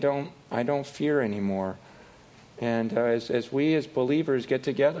just really don't fear anymore. And as we as believers get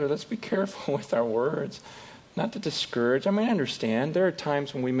together, let's be careful with our words. Not to discourage. I understand. There are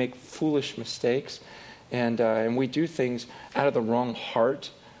times when we make foolish mistakes and we do things out of the wrong heart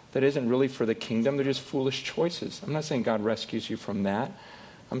that isn't really for the kingdom. They're just foolish choices. I'm not saying God rescues you from that.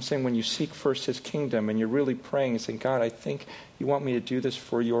 I'm saying when you seek first his kingdom and you're really praying and saying, God, I think you want me to do this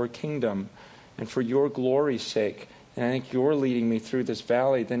for your kingdom and for your glory's sake. And I think you're leading me through this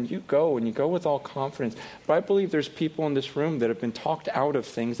valley. Then you go and you go with all confidence. But I believe there's people in this room that have been talked out of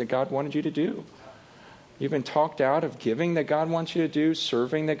things that God wanted you to do. You've been talked out of giving that God wants you to do,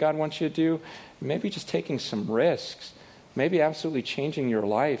 serving that God wants you to do, maybe just taking some risks. maybe absolutely changing your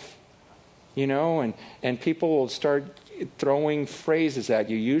life, and people will start throwing phrases at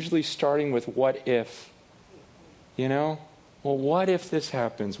you, usually starting with what if, well, what if this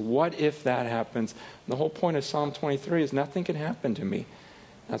happens? What if that happens? And the whole point of Psalm 23 is nothing can happen to me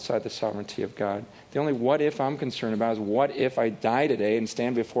outside the sovereignty of God. The only what if I'm concerned about is what if I die today and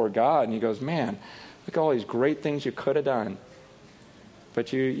stand before God and he goes, man, look at all these great things you could have done.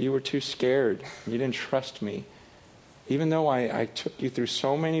 But you were too scared. You didn't trust me. Even though I took you through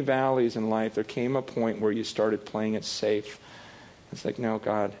so many valleys in life, there came a point where you started playing it safe. It's like, no,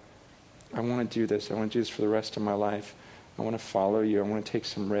 God, I want to do this. I want to do this for the rest of my life. I want to follow you. I want to take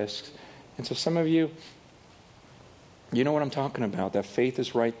some risks. And so some of you, you know what I'm talking about. That faith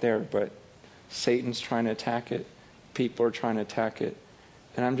is right there, but Satan's trying to attack it. People are trying to attack it.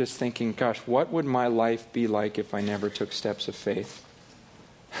 And I'm just thinking, gosh, what would my life be like if I never took steps of faith?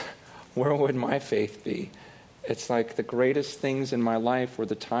 Where would my faith be? It's like the greatest things in my life were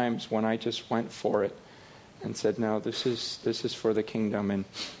the times when I just went for it and said, no, this is for the kingdom, and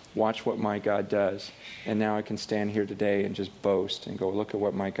watch what my God does. And now I can stand here today and just boast and go, look at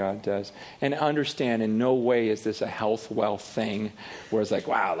what my God does. And understand, in no way is this a health, wealth thing where it's like,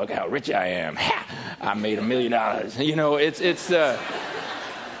 wow, look how rich I am. Ha! I made $1 million.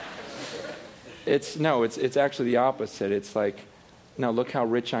 It's actually the opposite. It's like, no, look how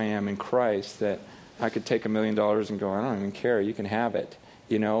rich I am in Christ that I could take $1 million and go, I don't even care. You can have it.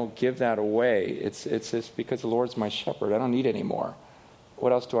 Give that away. It's just because the Lord's my shepherd. I don't need any more.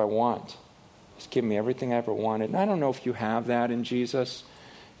 What else do I want? Just give me everything I ever wanted. And I don't know if you have that in Jesus,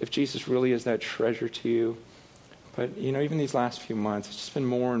 if Jesus really is that treasure to you. But, even these last few months, it's just been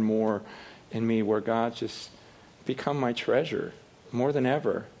more and more in me where God's just become my treasure more than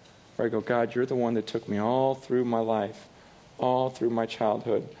ever. Where I go, God, you're the one that took me all through my life, all through my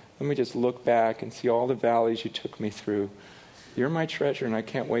childhood. Let me just look back and see all the valleys you took me through. You're my treasure, and I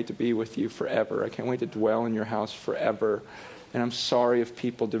can't wait to be with you forever. I can't wait to dwell in your house forever. And I'm sorry if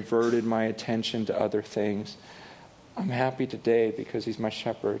people diverted my attention to other things. I'm happy today because he's my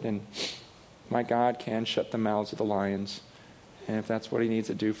shepherd, and my God can shut the mouths of the lions. And if that's what he needs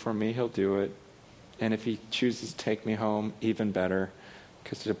to do for me, he'll do it. And if he chooses to take me home, even better,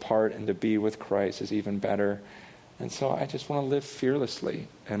 because to depart and to be with Christ is even better. And so I just want to live fearlessly,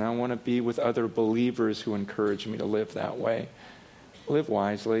 and I want to be with other believers who encourage me to live that way. Live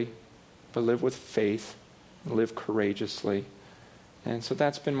wisely, but live with faith, live courageously. And so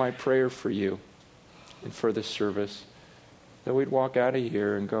that's been my prayer for you and for this service, that we'd walk out of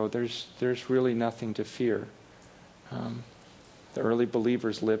here and go, there's really nothing to fear. The early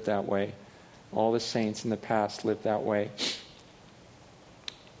believers lived that way. All the saints in the past lived that way.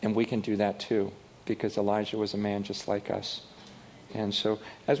 And we can do that too, because Elijah was a man just like us. And so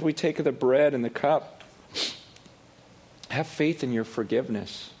as we take the bread and the cup, have faith in your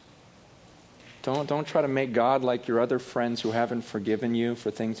forgiveness. Don't try to make God like your other friends who haven't forgiven you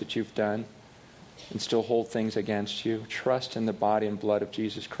for things that you've done and still hold things against you. Trust in the body and blood of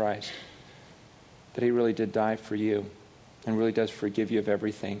Jesus Christ, that he really did die for you and really does forgive you of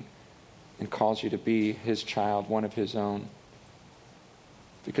everything and calls you to be his child, one of his own.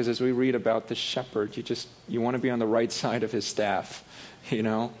 Because as we read about the shepherd, you want to be on the right side of his staff,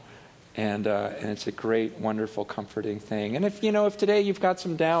 And it's a great, wonderful, comforting thing. And if today you've got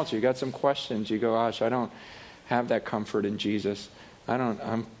some doubts, you've got some questions, you go, gosh, I don't have that comfort in Jesus.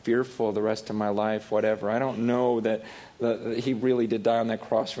 I'm fearful the rest of my life, whatever. I don't know that he really did die on that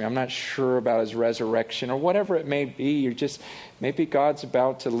cross for me. I'm not sure about his resurrection or whatever it may be. Maybe God's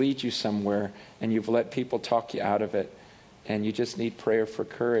about to lead you somewhere and you've let people talk you out of it and you just need prayer for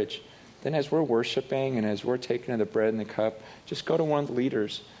courage. Then as we're worshiping and as we're taking the bread and the cup, just go to one of the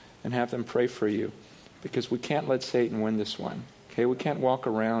leaders and have them pray for you, because we can't let Satan win this one. Okay, we can't walk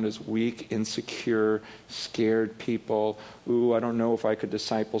around as weak, insecure, scared people. Ooh, I don't know if I could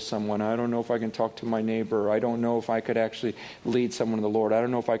disciple someone. I don't know if I can talk to my neighbor. I don't know if I could actually lead someone to the Lord. I don't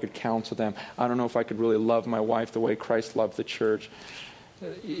know if I could counsel them. I don't know if I could really love my wife the way Christ loved the church.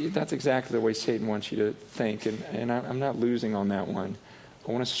 That's exactly the way Satan wants you to think, and I'm not losing on that one.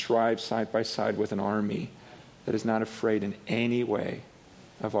 I want to strive side by side with an army that is not afraid in any way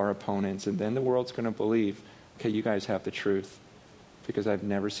of our opponents, and then the world's going to believe, okay, you guys have the truth, because I've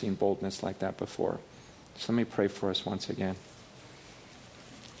never seen boldness like that before. So let me pray for us once again.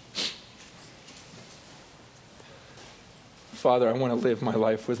 Father, I want to live my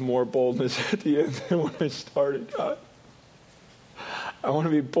life with more boldness at the end than when I started, God. I want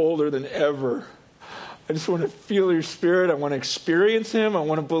to be bolder than ever. I just want to feel your Spirit. I want to experience him. I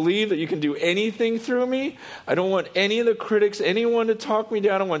want to believe that you can do anything through me. I don't want any of the critics, anyone to talk me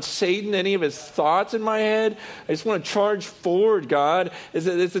down. I don't want Satan, any of his thoughts in my head. I just want to charge forward, God.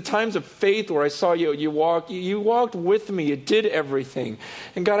 It's the times of faith where I saw you walked with me. You did everything.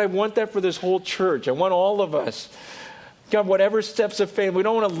 And God, I want that for this whole church. I want all of us. God, whatever steps of faith, we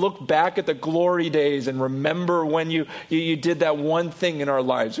don't want to look back at the glory days and remember when you did that one thing in our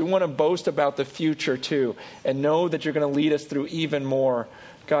lives. We want to boast about the future too and know that you're going to lead us through even more.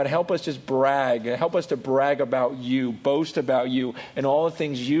 God, help us just brag. Help us to brag about you, boast about you and all the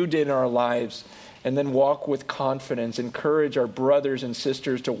things you did in our lives, and then walk with confidence. Encourage our brothers and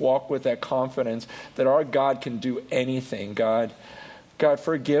sisters to walk with that confidence that our God can do anything, God. God,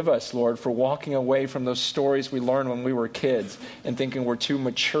 forgive us, Lord, for walking away from those stories we learned when we were kids and thinking we're too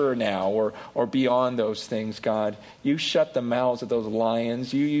mature now or beyond those things, God. You shut the mouths of those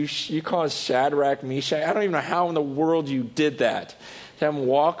lions. You caused Shadrach, Meshach. I don't even know how in the world you did that. Have them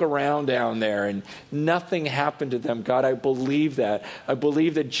walk around down there and nothing happened to them. God, I believe that. I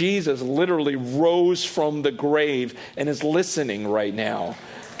believe that Jesus literally rose from the grave and is listening right now.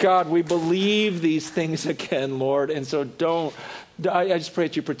 God, we believe these things again, Lord. And so I just pray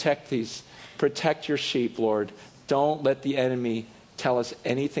that you protect these. Protect your sheep, Lord. Don't let the enemy tell us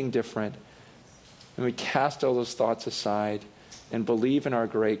anything different. And we cast all those thoughts aside and believe in our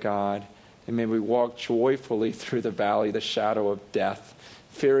great God. And may we walk joyfully through the valley, the shadow of death,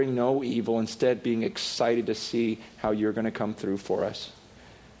 fearing no evil, instead being excited to see how you're going to come through for us.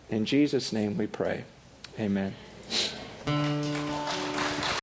 In Jesus' name we pray. Amen.